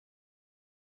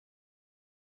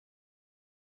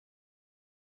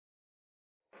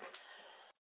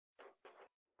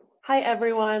Hi,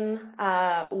 everyone.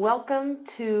 Welcome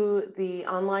to the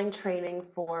online training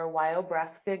for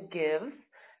Wyobraska Gives.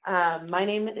 My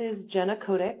name is Jenna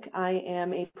Kodik. I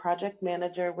am a project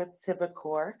manager with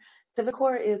Civicor.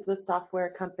 Civicor is the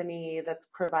software company that's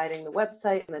providing the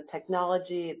website and the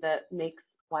technology that makes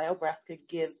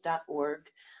wyobraskagives.org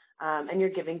and your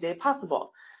Giving Day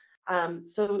possible.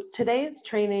 So today's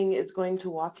training is going to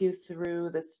walk you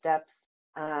through the steps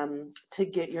to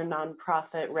get your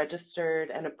nonprofit registered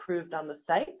and approved on the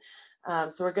site.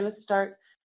 So we're going to start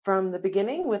from the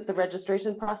beginning with the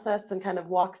registration process and kind of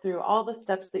walk through all the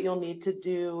steps that you'll need to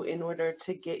do in order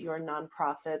to get your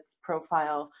nonprofit's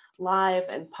profile live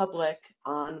and public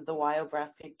on the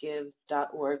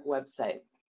wyobraskagives.org website.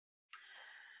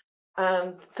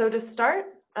 So to start,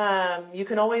 you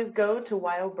can always go to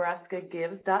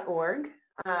wyobraskagives.org.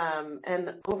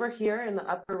 And over here in the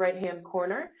upper right-hand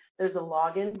corner, there's a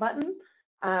login button.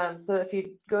 So if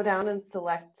you go down and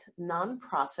select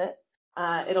nonprofit,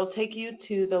 it'll take you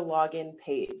to the login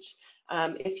page.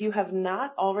 If you have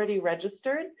not already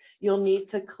registered, you'll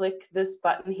need to click this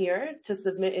button here to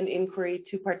submit an inquiry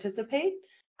to participate.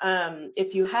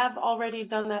 If you have already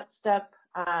done that step,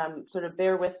 sort of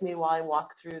bear with me while I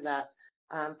walk through that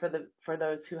for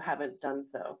those who haven't done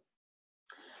so.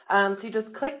 So you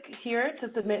just click here to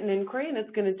submit an inquiry, and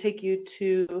it's going to take you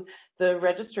to the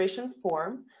registration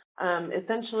form.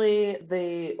 Essentially,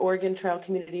 the Oregon Trail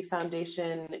Community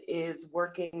Foundation is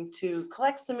working to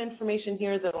collect some information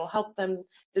here that will help them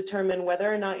determine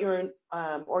whether or not your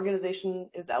organization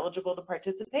is eligible to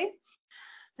participate.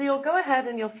 So you'll go ahead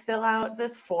and you'll fill out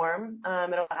this form.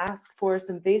 It'll ask for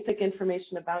some basic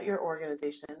information about your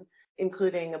organization,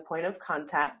 including a point of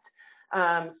contact.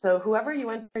 So whoever you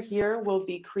enter here will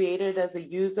be created as a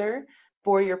user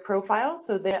for your profile,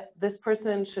 so that this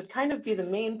person should kind of be the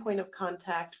main point of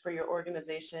contact for your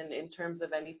organization in terms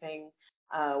of anything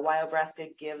Wyobraska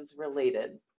Gives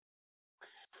related.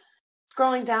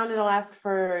 Scrolling down, it'll ask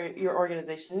for your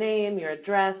organization name, your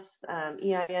address,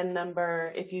 EIN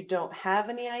number. If you don't have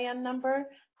an EIN number,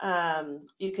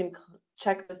 you can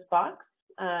check this box,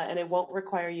 and it won't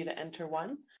require you to enter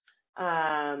one.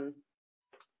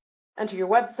 Enter your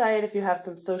website if you have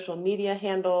some social media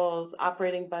handles,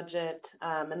 operating budget,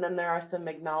 and then there are some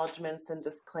acknowledgments and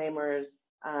disclaimers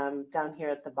down here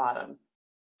at the bottom.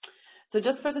 So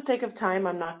just for the sake of time,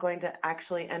 I'm not going to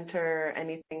actually enter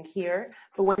anything here,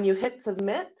 but when you hit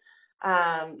submit,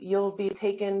 you'll be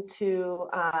taken to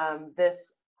this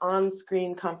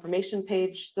on-screen confirmation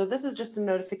page. So this is just a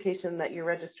notification that your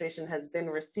registration has been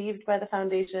received by the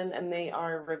foundation and they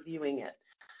are reviewing it.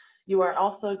 You are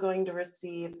also going to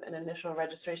receive an initial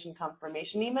registration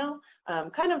confirmation email,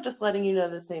 kind of just letting you know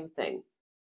the same thing.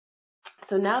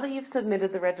 So now that you've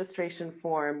submitted the registration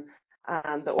form,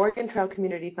 the Oregon Trail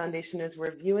Community Foundation is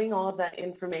reviewing all of that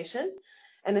information.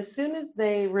 And as soon as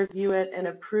they review it and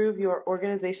approve your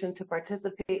organization to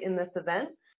participate in this event,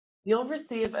 you'll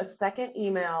receive a second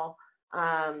email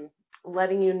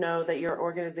letting you know that your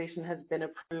organization has been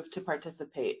approved to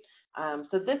participate.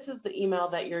 So this is the email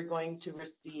that you're going to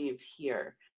receive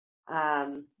here.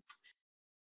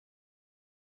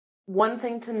 One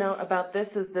thing to note about this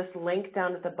is this link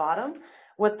down at the bottom.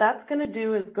 What that's going to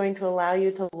do is going to allow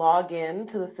you to log in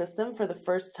to the system for the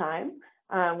first time.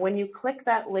 When you click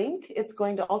that link, it's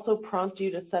going to also prompt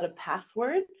you to set a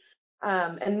password.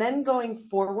 And then going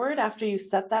forward, after you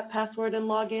set that password and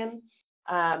log in,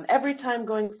 every time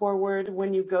going forward,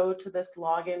 when you go to this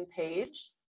login page,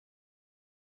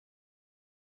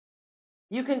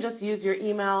 you can just use your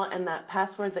email and that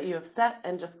password that you have set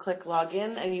and just click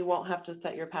login, and you won't have to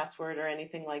set your password or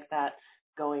anything like that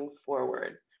going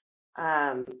forward.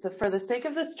 So for the sake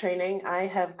of this training, I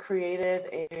have created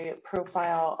a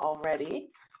profile already.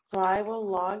 So I will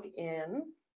log in.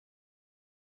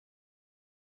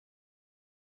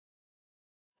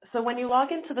 So when you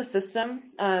log into the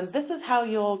system, this is how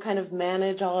you'll kind of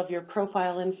manage all of your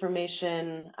profile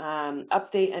information,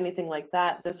 update anything like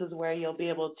that. This is where you'll be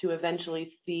able to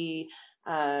eventually see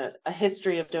a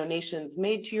history of donations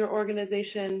made to your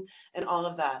organization and all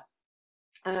of that.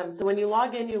 So when you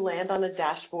log in, you land on a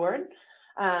dashboard.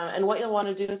 And what you'll want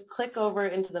to do is click over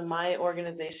into the My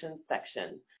Organization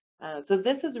section. So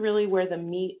this is really where the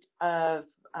meat of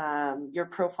your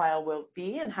profile will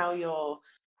be and how you'll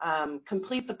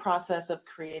complete the process of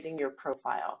creating your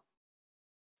profile.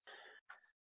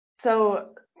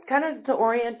 So kind of to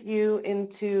orient you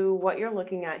into what you're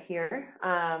looking at here,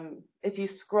 if you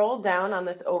scroll down on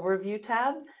this overview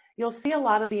tab, you'll see a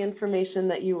lot of the information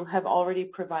that you have already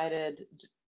provided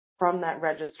from that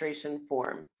registration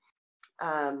form.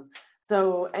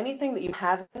 So anything that you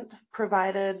haven't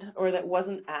provided or that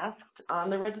wasn't asked on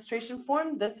the registration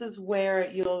form, this is where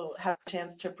you'll have a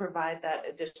chance to provide that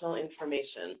additional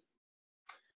information.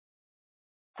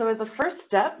 So as a first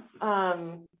step,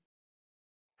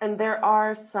 and there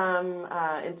are some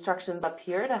instructions up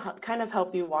here to kind of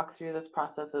help you walk through this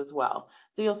process as well.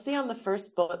 So you'll see on the first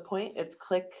bullet point, it's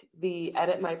click the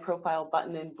Edit My Profile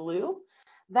button in blue.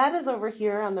 That is over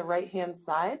here on the right-hand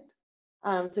side.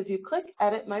 So if you click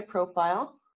Edit My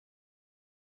Profile,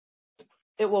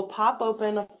 it will pop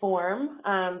open a form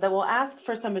that will ask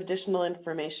for some additional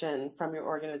information from your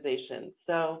organization.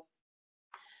 So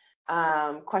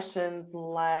questions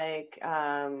like,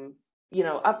 you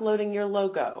know, uploading your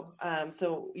logo.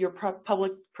 So your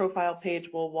public profile page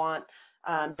will want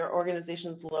your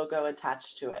organization's logo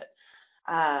attached to it.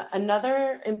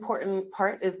 Another important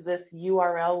part is this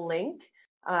URL link.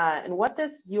 And what this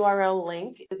URL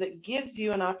link is, it gives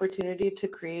you an opportunity to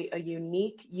create a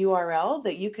unique URL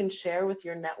that you can share with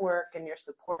your network and your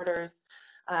supporters,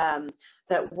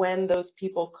 that when those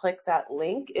people click that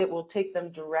link, it will take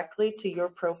them directly to your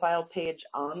profile page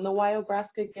on the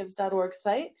wyobraskagives.org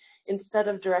site instead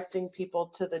of directing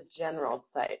people to the general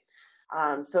site.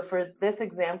 So for this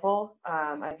example,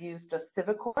 I've used a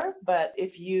Civicor, but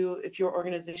if your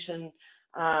organization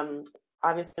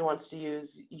obviously wants to use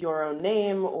your own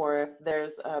name, or if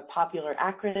there's a popular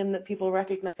acronym that people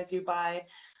recognize you by,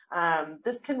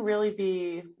 this can really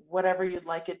be whatever you'd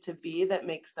like it to be that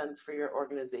makes sense for your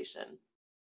organization.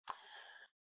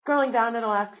 Scrolling down,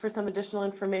 it'll ask for some additional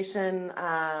information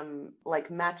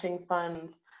like matching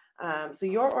funds. So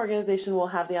your organization will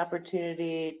have the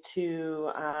opportunity to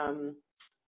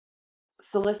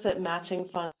solicit matching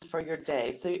funds for your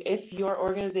day. So if your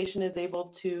organization is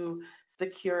able to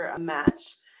secure a match,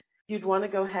 you'd want to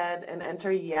go ahead and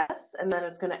enter yes, and then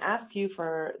it's going to ask you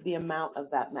for the amount of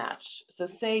that match. So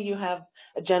say you have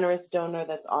a generous donor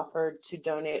that's offered to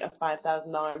donate a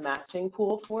 $5,000 matching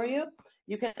pool for you,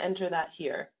 you can enter that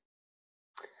here.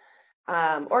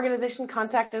 Organization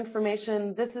contact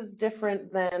information, this is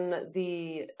different than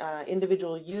the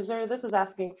individual user. This is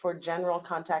asking for general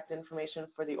contact information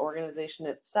for the organization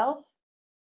itself.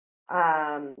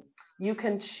 You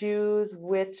can choose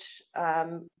which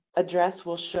address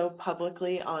will show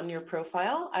publicly on your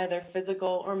profile, either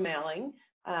physical or mailing.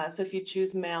 So if you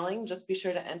choose mailing, just be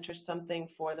sure to enter something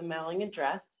for the mailing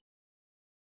address.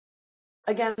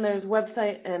 Again, there's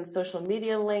website and social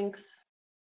media links,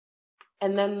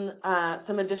 and then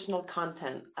some additional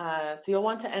content. So you'll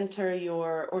want to enter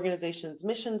your organization's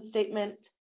mission statement,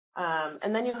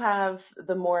 and then you have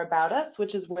the More About Us,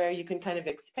 which is where you can kind of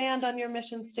expand on your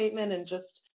mission statement and just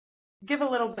give a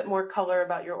little bit more color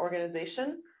about your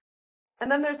organization. And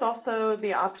then there's also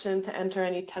the option to enter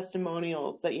any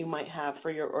testimonials that you might have for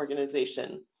your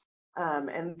organization.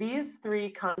 And these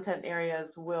three content areas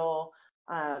will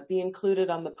be included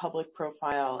on the public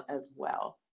profile as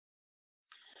well.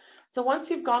 So once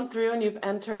you've gone through and you've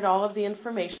entered all of the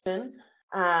information,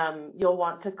 you'll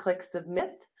want to click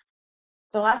Submit.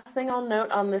 The last thing I'll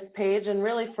note on this page, and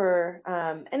really for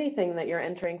anything that you're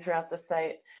entering throughout the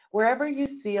site, wherever you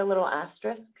see a little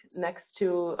asterisk next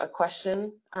to a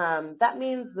question, that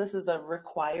means this is a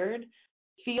required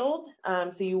field.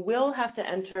 So you will have to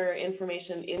enter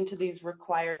information into these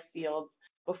required fields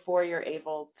before you're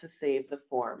able to save the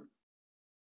form.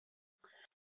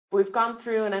 We've gone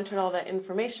through and entered all that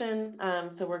information,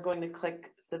 so we're going to click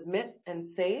Submit and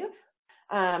Save,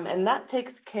 and that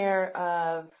takes care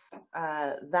of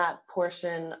that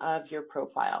portion of your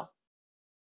profile.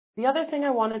 The other thing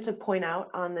I wanted to point out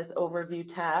on this Overview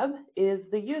tab is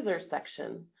the User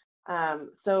section.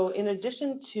 So in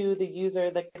addition to the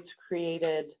user that gets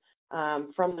created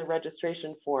from the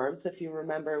registration form, so if you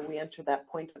remember, we entered that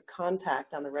point of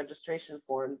contact on the registration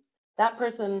form. That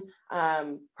person,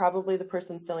 probably the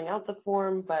person filling out the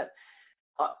form, but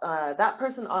that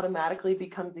person automatically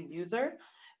becomes a user.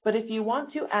 But if you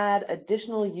want to add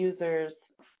additional users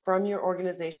from your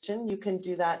organization, you can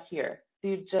do that here. So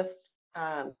you just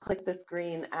click this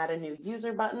green Add a New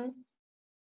User button,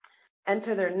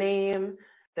 enter their name,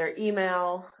 their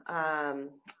email,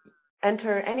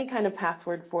 enter any kind of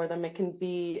password for them. It can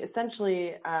be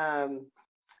essentially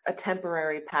a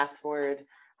temporary password,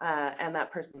 and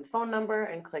that person's phone number,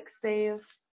 and click Save.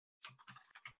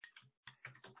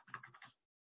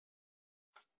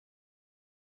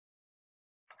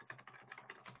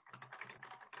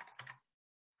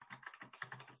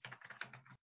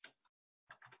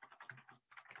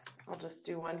 I'll just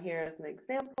do one here as an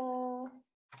example.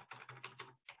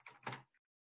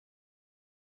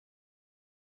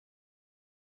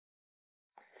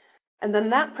 And then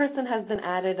that person has been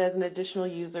added as an additional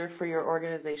user for your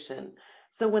organization.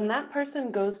 So when that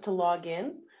person goes to log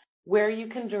in, where you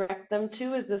can direct them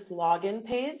to is this login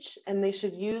page, and they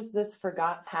should use this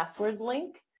forgot password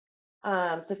link.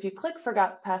 So if you click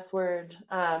forgot password,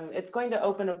 it's going to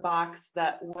open a box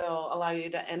that will allow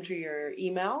you to enter your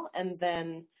email, and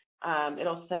then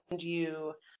it'll send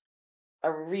you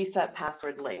a reset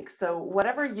password link. So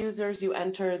whatever users you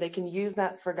enter, they can use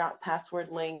that forgot password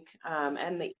link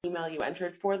and the email you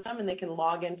entered for them, and they can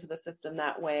log into the system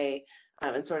that way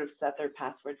and sort of set their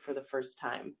password for the first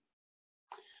time.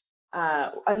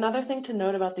 Another thing to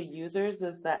note about the users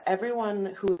is that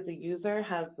everyone who is a user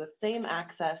has the same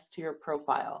access to your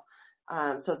profile.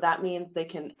 So that means they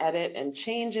can edit and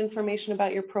change information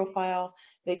about your profile.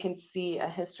 They can see a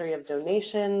history of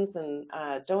donations and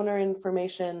donor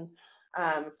information.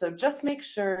 So just make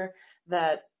sure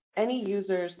that any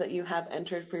users that you have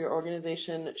entered for your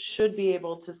organization should be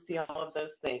able to see all of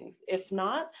those things. If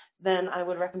not, then I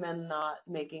would recommend not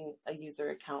making a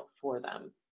user account for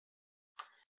them.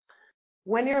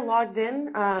 When you're logged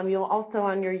in, you'll also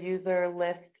on your user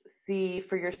list see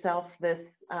for yourself this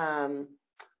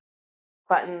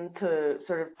button to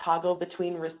sort of toggle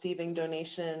between receiving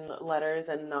donation letters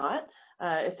and not.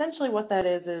 Essentially what that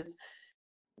is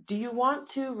do you want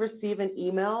to receive an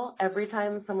email every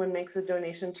time someone makes a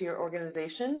donation to your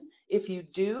organization? If you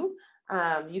do,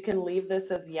 you can leave this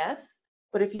as yes.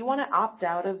 But if you want to opt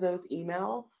out of those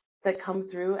emails that come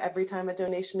through every time a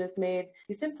donation is made,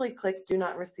 you simply click do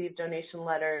not receive donation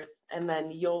letters, and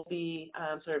then you'll be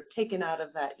sort of taken out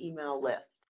of that email list.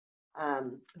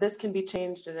 This can be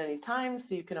changed at any time,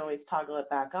 so you can always toggle it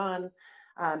back on,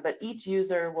 but each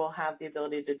user will have the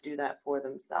ability to do that for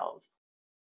themselves.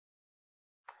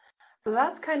 So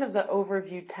that's kind of the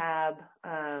overview tab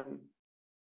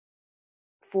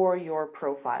for your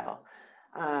profile.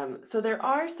 So there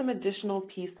are some additional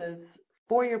pieces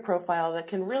for your profile that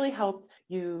can really help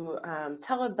you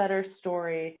tell a better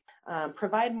story,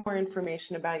 provide more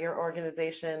information about your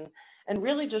organization, and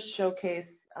really just showcase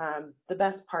the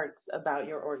best parts about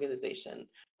your organization.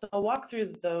 So I'll walk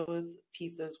through those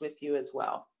pieces with you as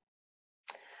well.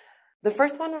 The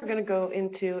first one we're going to go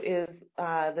into is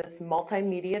this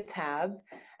multimedia tab,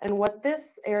 and what this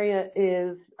area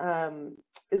is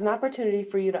an opportunity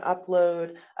for you to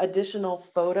upload additional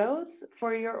photos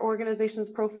for your organization's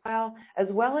profile, as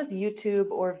well as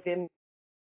YouTube or Vimeo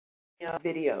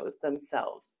videos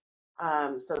themselves.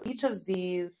 So each of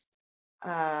these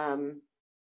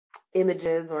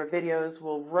images or videos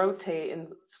will rotate in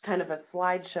kind of a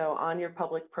slideshow on your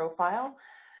public profile.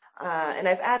 And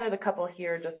I've added a couple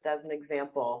here just as an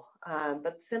example,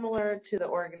 but similar to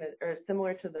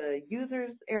the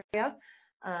users area,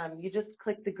 you just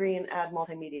click the green Add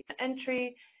Multimedia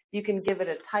Entry. You can give it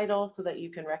a title so that you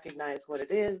can recognize what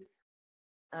it is.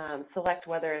 Select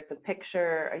whether it's a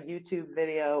picture, a YouTube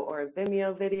video, or a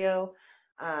Vimeo video.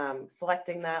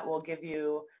 Selecting that will give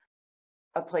you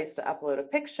a place to upload a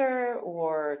picture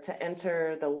or to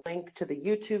enter the link to the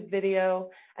YouTube video,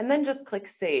 and then just click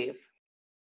Save.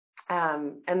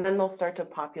 And then they'll start to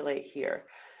populate here.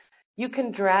 You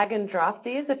can drag and drop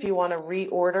these if you want to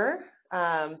reorder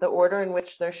the order in which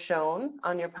they're shown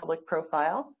on your public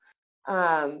profile.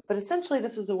 But essentially,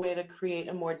 this is a way to create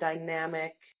a more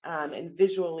dynamic and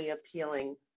visually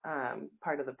appealing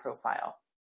part of the profile.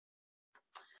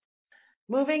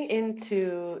 Moving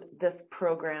into this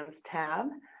Programs tab,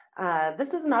 this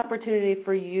is an opportunity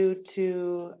for you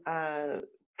to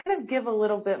kind of give a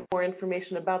little bit more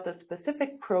information about the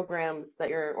specific programs that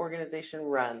your organization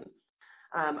runs.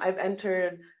 I've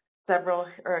entered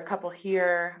a couple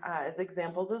here as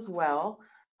examples as well.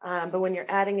 But when you're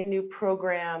adding a new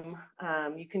program,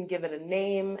 you can give it a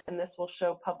name, and this will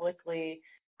show publicly.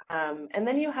 And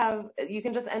then you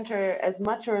can just enter as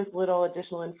much or as little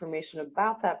additional information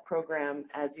about that program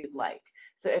as you'd like.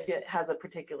 So if it has a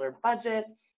particular budget,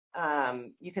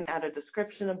 you can add a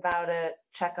description about it,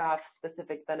 check off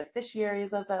specific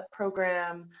beneficiaries of that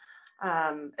program,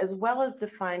 as well as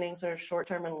defining sort of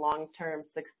short-term and long-term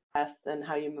success and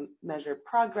how you measure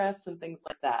progress and things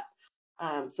like that.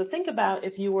 So think about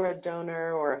if you were a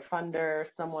donor or a funder,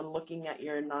 someone looking at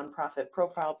your nonprofit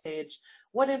profile page,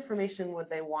 what information would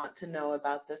they want to know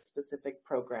about this specific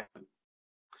program? So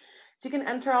you can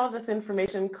enter all of this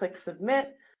information, click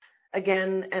Submit,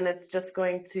 again, and it's just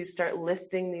going to start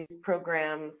listing these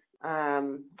programs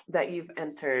that you've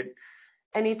entered.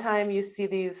 Anytime you see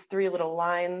these three little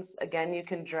lines, again, you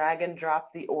can drag and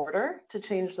drop the order to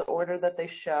change the order that they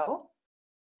show.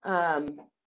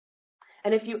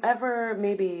 And if you ever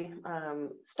maybe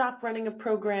stop running a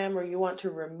program or you want to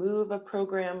remove a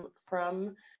program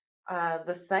from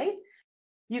the site,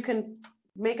 You can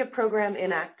make a program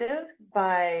inactive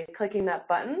by clicking that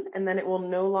button, and then it will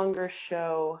no longer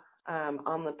show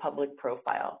on the public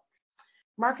profile.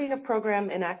 Marking a program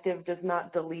inactive does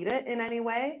not delete it in any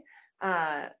way.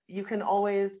 You can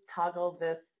always toggle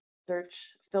this search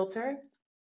filter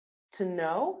to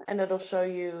no, and it'll show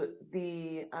you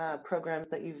the programs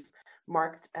that you've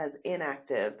marked as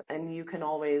inactive, and you can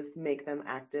always make them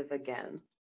active again.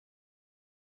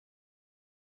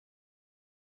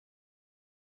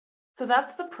 So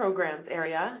that's the programs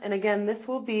area, and again, this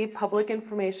will be public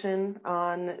information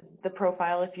on the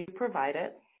profile if you provide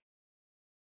it.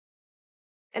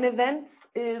 And events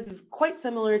is quite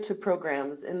similar to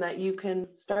programs in that you can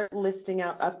start listing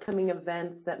out upcoming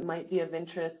events that might be of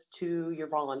interest to your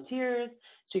volunteers,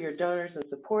 to your donors and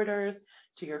supporters,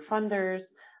 to your funders,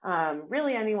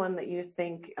 really anyone that you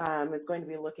think is going to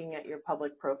be looking at your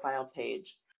public profile page.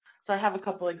 So I have a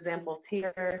couple examples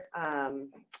here.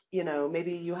 You know,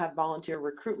 maybe you have volunteer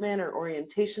recruitment or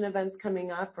orientation events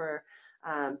coming up, or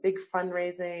big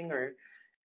fundraising or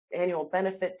annual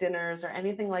benefit dinners or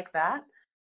anything like that.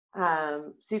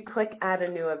 So you click add a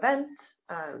new event,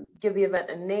 give the event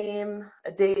a name,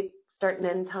 a date, start and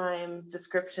end time,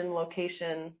 description,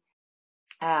 location,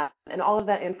 and all of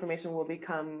that information will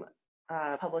become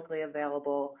publicly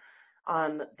available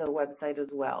on the website as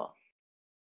well.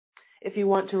 If you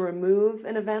want to remove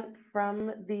an event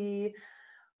from the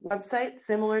website,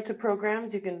 similar to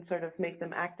programs, you can sort of make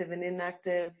them active and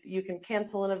inactive. You can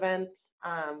cancel an event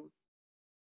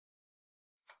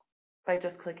by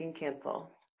just clicking cancel.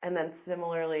 And then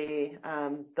similarly,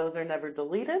 those are never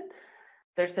deleted.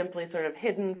 They're simply sort of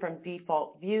hidden from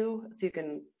default view. So you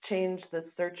can change the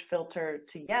search filter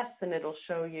to yes, and it'll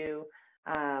show you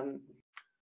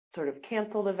sort of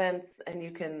canceled events, and you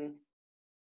can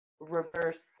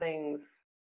reverse things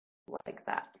like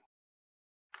that.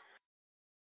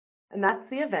 And that's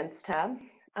the events tab.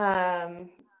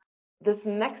 This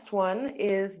next one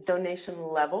is donation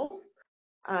levels.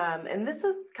 And this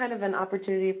is kind of an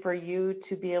opportunity for you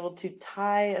to be able to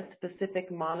tie a specific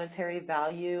monetary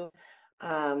value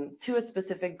to a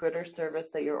specific good or service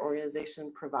that your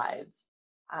organization provides.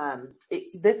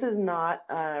 This is not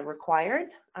required,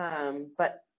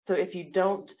 but so if you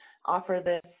don't offer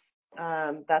this,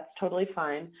 that's totally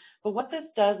fine. But what this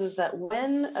does is that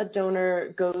when a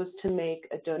donor goes to make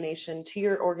a donation to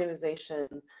your organization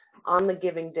on the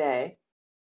giving day,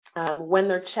 when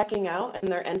they're checking out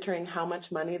and they're entering how much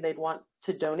money they'd want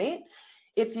to donate,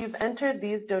 if you've entered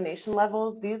these donation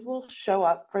levels, these will show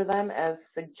up for them as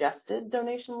suggested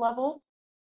donation levels.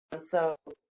 So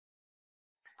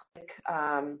like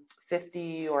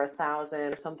 50 or 1,000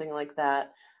 or something like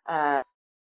that.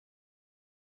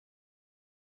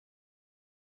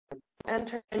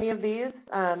 Enter any of these,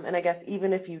 and I guess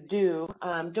even if you do,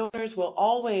 donors will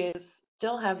always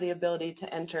still have the ability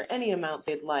to enter any amount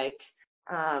they'd like.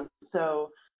 So,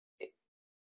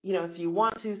 you know, if you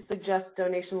want to suggest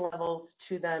donation levels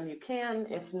to them, you can.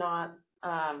 If not,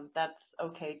 that's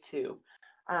okay too.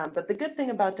 But the good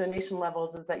thing about donation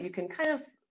levels is that you can kind of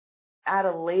add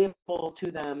a label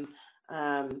to them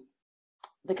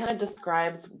that kind of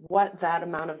describes what that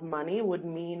amount of money would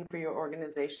mean for your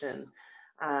organization.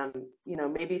 You know,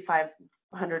 maybe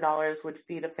 $500 would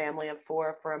feed a family of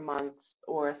 4 for a month,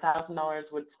 or $1,000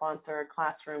 would sponsor a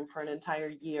classroom for an entire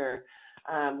year.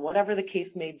 Whatever the case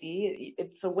may be,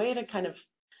 it's a way to kind of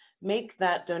make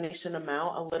that donation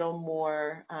amount a little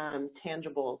more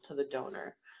tangible to the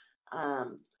donor.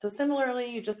 So similarly,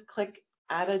 you just click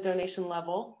add a donation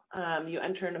level, you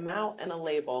enter an amount and a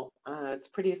label. It's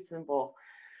pretty simple.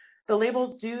 The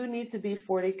labels do need to be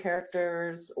 40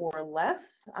 characters or less,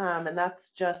 and that's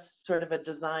just sort of a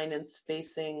design and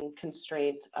spacing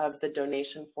constraint of the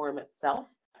donation form itself.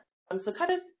 So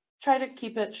kind of try to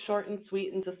keep it short and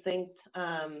sweet and succinct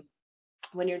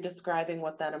when you're describing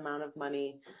what that amount of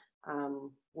money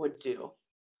would do.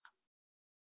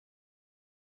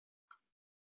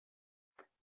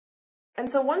 And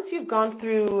so once you've gone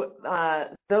through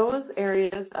those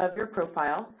areas of your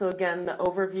profile, so again, the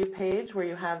overview page where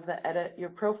you have the edit your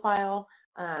profile,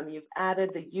 you've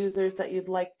added the users that you'd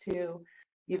like to,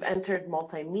 you've entered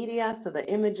multimedia, so the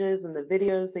images and the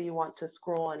videos that you want to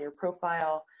scroll on your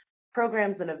profile,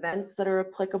 programs and events that are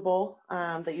applicable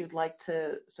that you'd like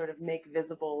to sort of make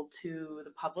visible to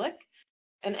the public,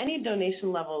 and any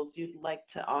donation levels you'd like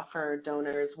to offer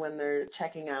donors when they're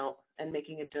checking out and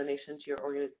making a donation to your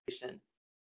organization.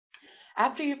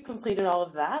 After you've completed all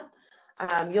of that,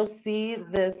 you'll see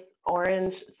this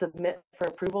orange Submit for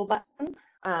Approval button.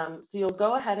 So you'll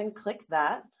go ahead and click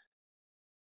that,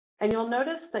 and you'll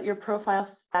notice that your profile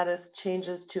status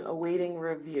changes to awaiting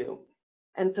review.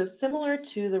 And so similar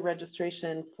to the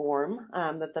registration form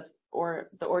that the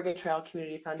Oregon Trail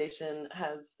Community Foundation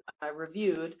has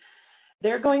reviewed,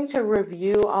 they're going to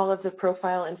review all of the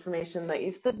profile information that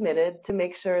you've submitted to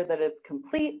make sure that it's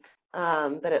complete,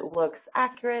 that it looks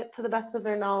accurate to the best of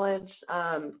their knowledge,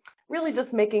 really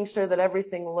just making sure that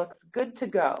everything looks good to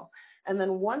go. And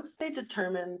then once they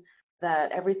determine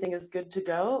that everything is good to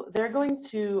go, they're going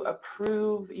to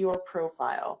approve your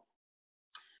profile.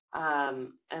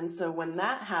 And so when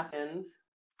that happens,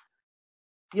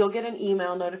 you'll get an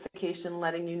email notification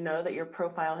letting you know that your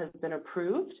profile has been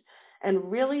approved.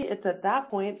 And really, it's at that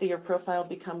point that your profile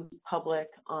becomes public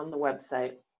on the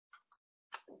website.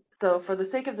 So for the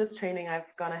sake of this training, I've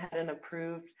gone ahead and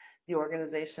approved the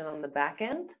organization on the back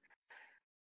end.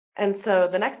 And so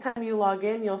the next time you log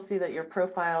in, you'll see that your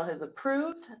profile is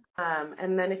approved.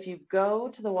 And then if you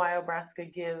go to the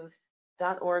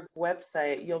wyobraskagives.org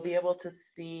website, you'll be able to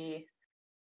see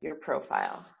your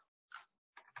profile.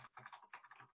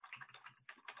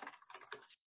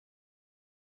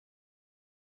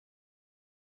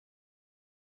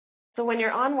 So when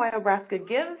you're on Wyobraska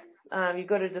Gives, you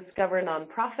go to Discover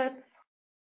Nonprofits.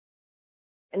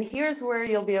 And here's where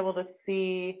you'll be able to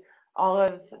see all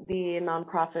of the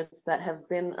nonprofits that have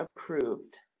been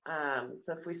approved. So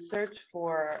if we search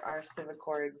for our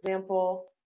CivicCorps example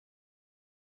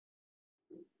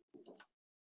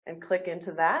and click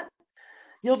into that,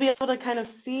 you'll be able to kind of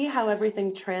see how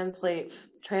everything translates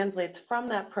from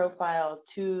that profile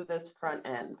to this front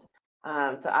end.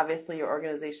 So obviously your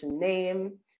organization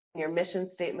name, your mission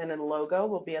statement and logo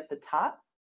will be at the top.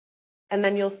 And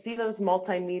then you'll see those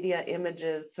multimedia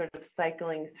images sort of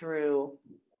cycling through.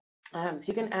 So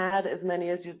you can add as many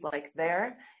as you'd like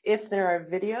there. If there are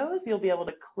videos, you'll be able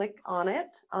to click on it,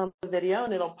 on the video,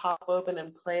 and it'll pop open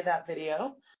and play that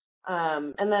video.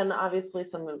 And then obviously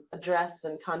some address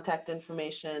and contact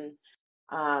information.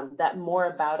 That More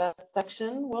About Us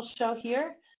section will show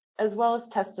here, as well as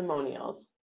testimonials.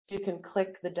 You can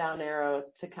click the down arrow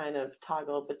to kind of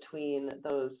toggle between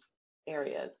those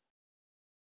areas.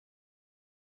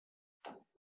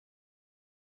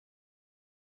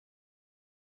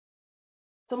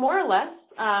 So more or less,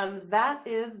 that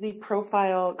is the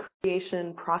profile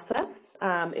creation process.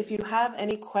 If you have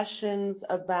any questions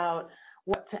about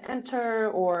what to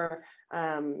enter or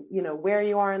where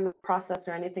you are in the process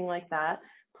or anything like that,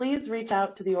 please reach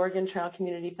out to the Oregon Trail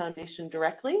Community Foundation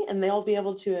directly, and they'll be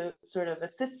able to sort of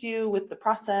assist you with the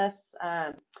process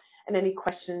and any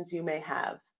questions you may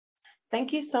have.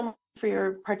 Thank you so much for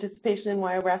your participation in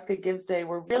Wyobraska Gives Day.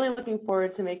 We're really looking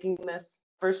forward to making this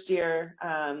first year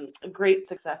a great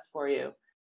success for you.